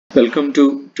Welcome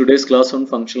to today's class on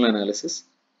functional analysis.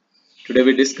 Today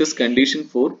we discuss condition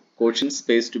for quotient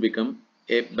space to become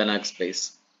a Banach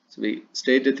space. So we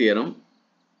state a theorem.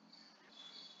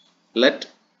 Let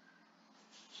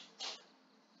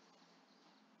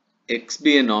X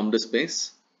be a normed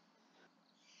space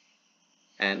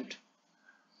and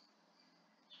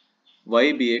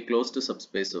Y be a closed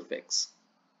subspace of X.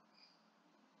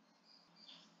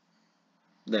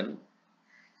 Then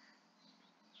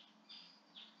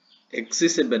X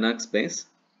is a Banach space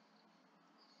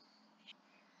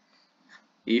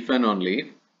if and only if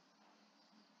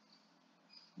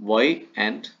Y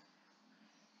and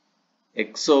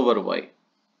X over Y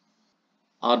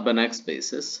are Banach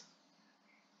spaces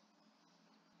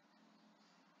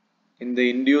in the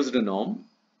induced norm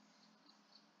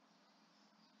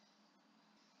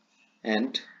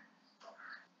and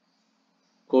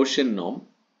quotient norm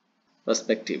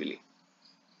respectively.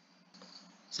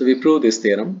 So we prove this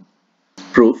theorem.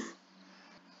 Proof: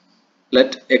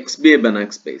 let X be a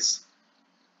Banach space.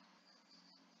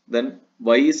 Then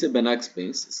Y is a Banach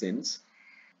space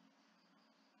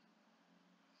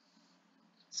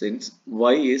since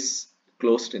Y is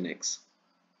closed in X.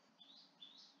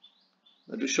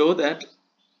 Now to show that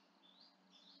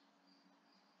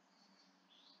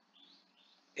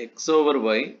X over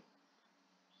Y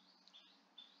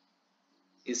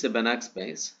is a Banach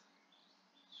space,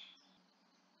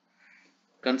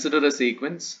 consider a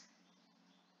sequence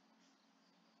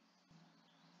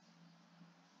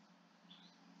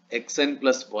xn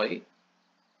plus y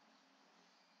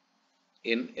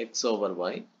in X over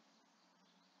Y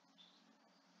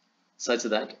such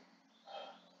that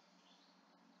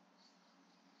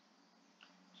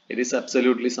it is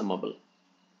absolutely summable.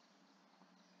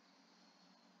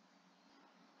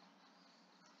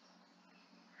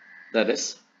 That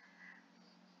is,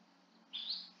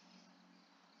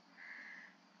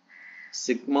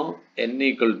 sigma n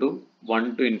equal to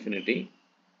 1 to infinity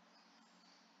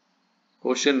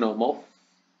quotient norm of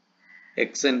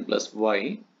xn plus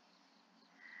y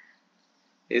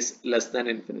is less than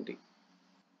infinity.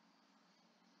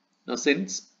 Now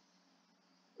since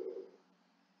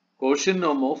quotient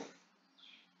norm of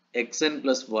xn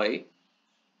plus y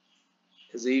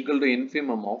is equal to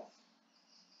infimum of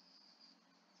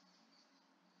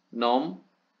norm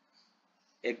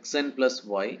xn plus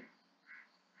y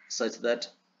such that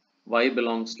y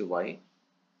belongs to y,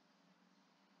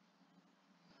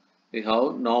 we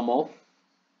have norm of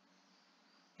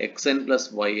xn plus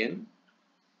yn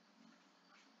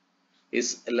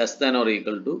is less than or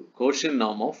equal to quotient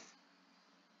norm of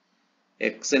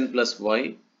xn plus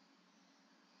y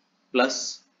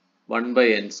plus 1 by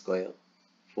n square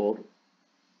for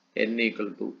n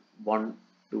equal to 1,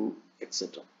 2,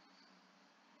 etc.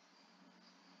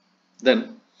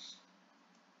 Then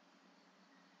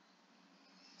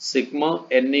sigma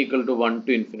n equal to 1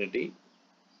 to infinity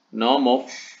norm of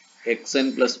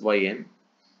xn plus yn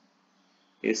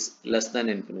is less than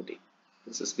infinity.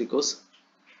 This is because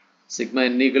sigma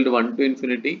n equal to 1 to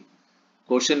infinity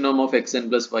quotient norm of xn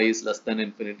plus y is less than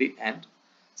infinity, and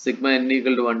sigma n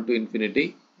equal to 1 to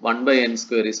infinity 1 by n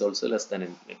square is also less than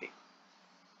infinity.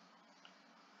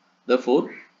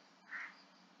 Therefore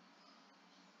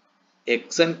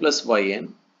xn plus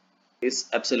yn is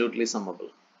absolutely summable.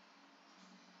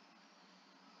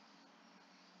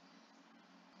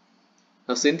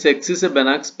 Now since X is a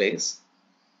Banach space,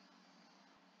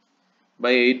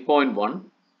 by 8.1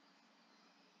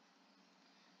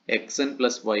 xn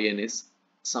plus yn is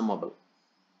summable.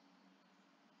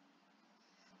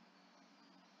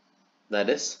 That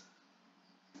is,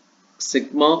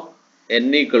 sigma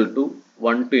n equal to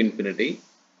 1 to infinity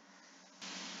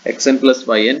xn plus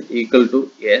yn equal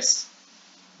to s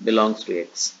belongs to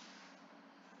X.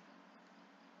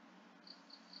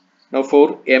 Now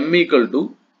for m equal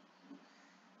to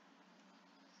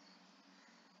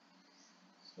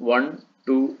 1,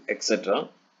 2, etc.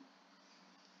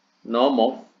 norm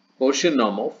of quotient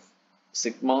norm of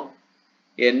sigma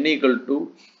n equal to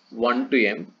 1 to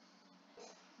m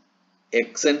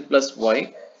xn plus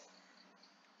y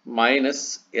minus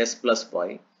s plus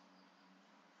y,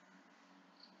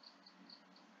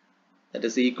 that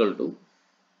is equal to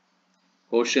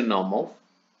quotient norm of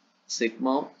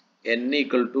sigma n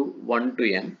equal to 1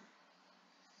 to m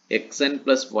xn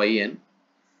plus yn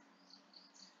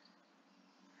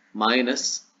minus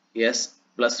s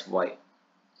plus y.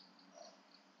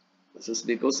 This is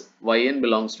because yn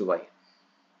belongs to y.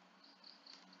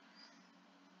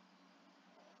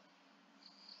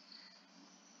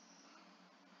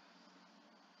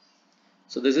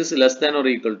 So this is less than or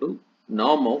equal to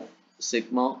norm of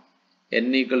sigma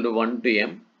n equal to 1 to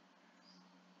m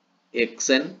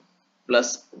xn plus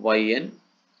yn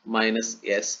minus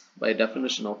s by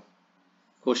definition of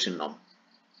quotient norm.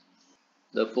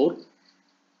 Therefore,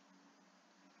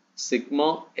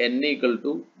 sigma n equal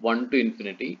to 1 to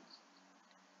infinity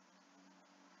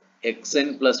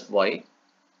xn plus y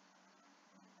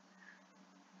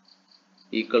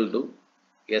equal to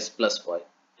s plus y,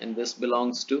 and this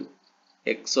belongs to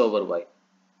x over y.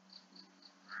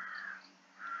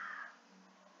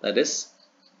 That is,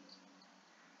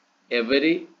 a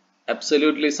very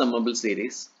absolutely summable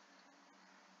series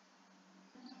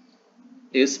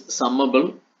is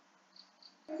summable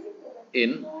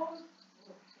in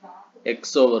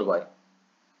x over y.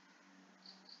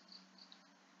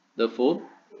 Therefore,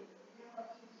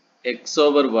 x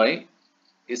over y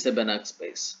is a Banach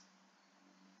space.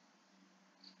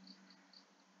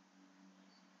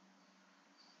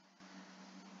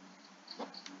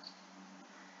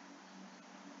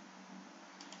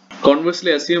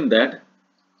 Conversely, assume that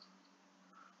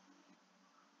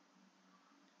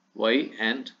y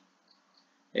and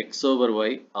x over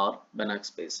y are Banach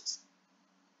spaces.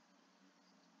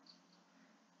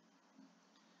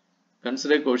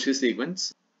 Consider Cauchy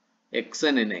sequence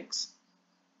xn in x.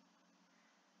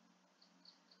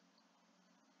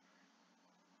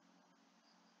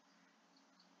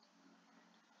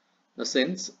 Now,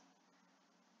 since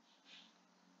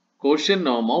quotient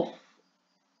norm of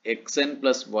xn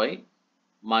plus y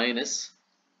minus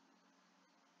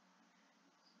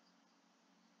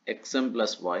xm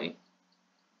plus y,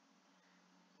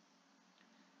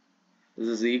 this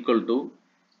is equal to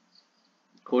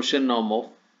quotient norm of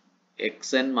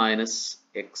xn minus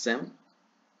xm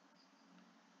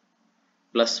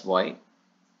plus y,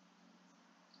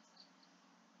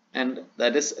 and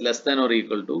that is less than or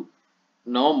equal to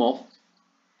norm of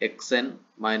xn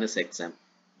minus xm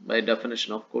by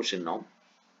definition of quotient norm.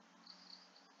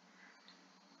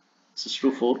 This is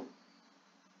true for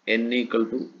n equal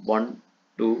to 1,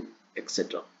 2,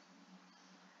 etc.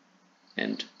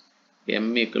 and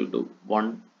m equal to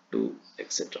 1, 2,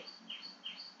 etc.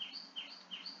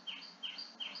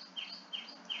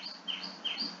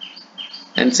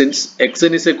 And since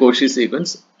xn is a Cauchy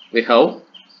sequence, we have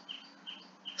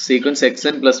sequence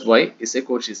xn plus y is a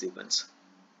Cauchy sequence.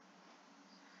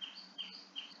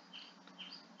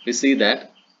 We see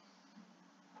that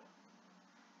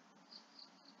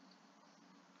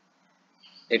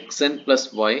xn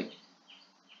plus y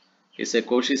is a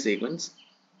Cauchy sequence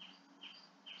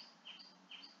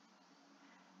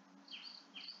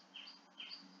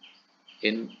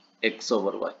in x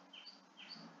over y.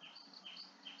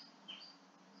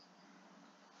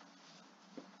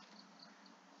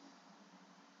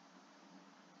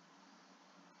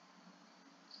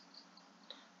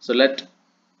 So let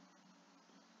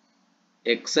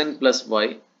xn plus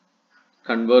y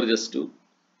converges to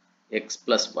x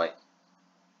plus y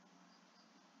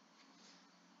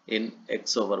in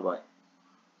x over y.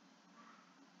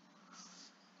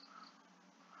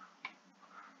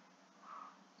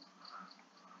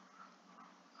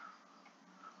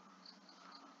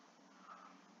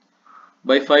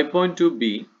 By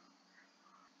 5.2b,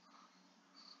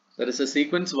 there is a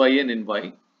sequence yn in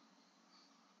y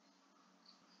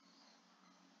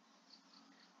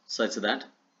such that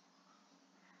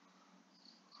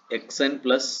xn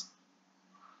plus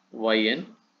yn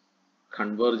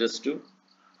converges to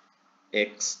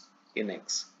x in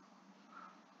x.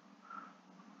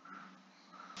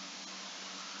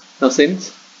 Now,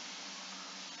 since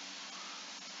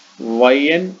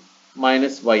yn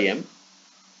minus ym,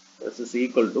 this is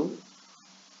equal to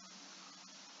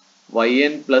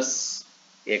yn plus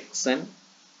xn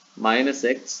minus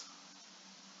x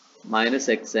minus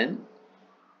xn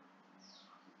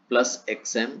plus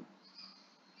xm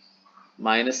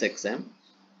minus xm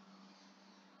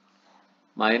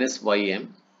minus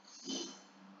ym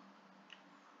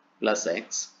plus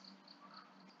x.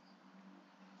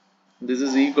 This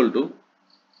is equal to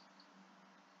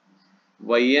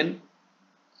yn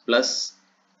plus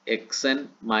xn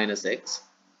minus x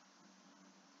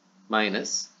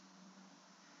minus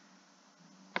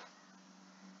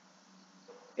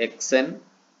xn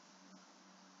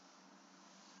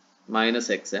minus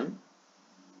xm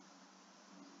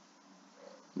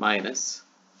minus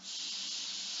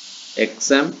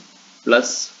xm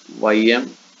plus ym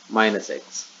minus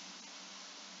x.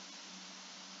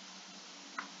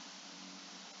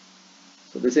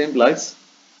 So this implies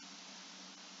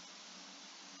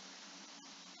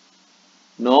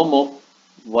norm of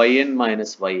yn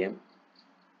minus ym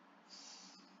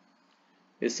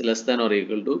is less than or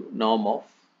equal to norm of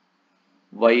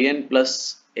yn plus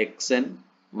xn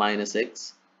minus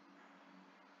x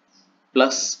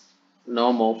plus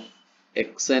norm of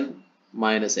xn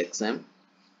minus xm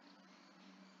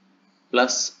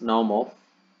plus norm of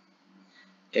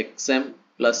xm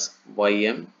plus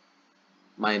ym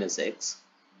minus x.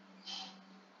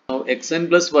 Now xn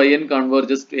plus yn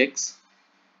converges to x,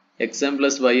 xm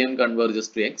plus ym converges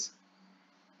to x,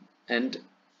 and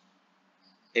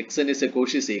xn is a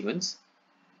Cauchy sequence.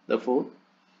 Therefore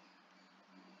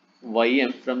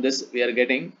ym, from this we are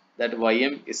getting that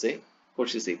ym is a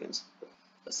Cauchy sequence.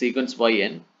 The sequence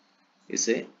yn is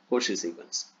a Cauchy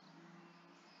sequence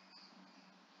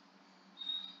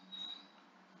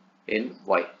in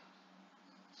y.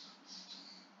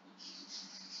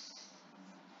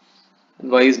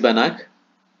 And y is Banach.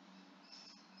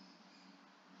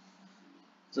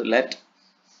 So let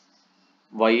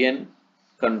yn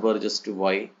converges to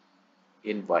y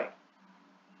in y.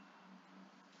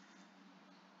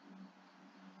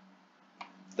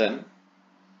 Then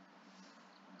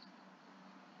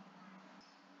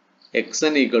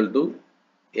xn equal to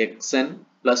xn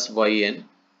plus yn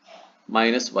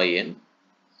minus yn,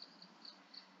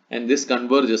 and this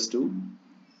converges to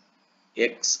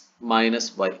x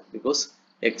minus y, because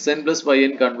xn plus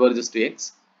yn converges to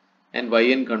x and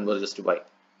yn converges to y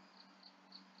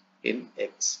in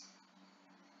x.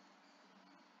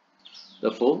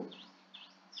 Therefore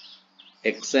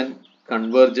xn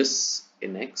converges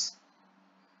in x.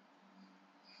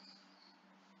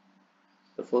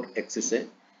 Therefore x is a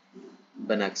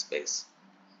Banach space.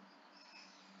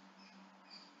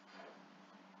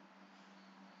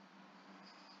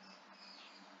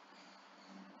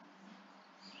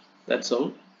 That's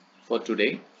all for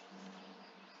today.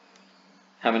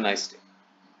 Have a nice day.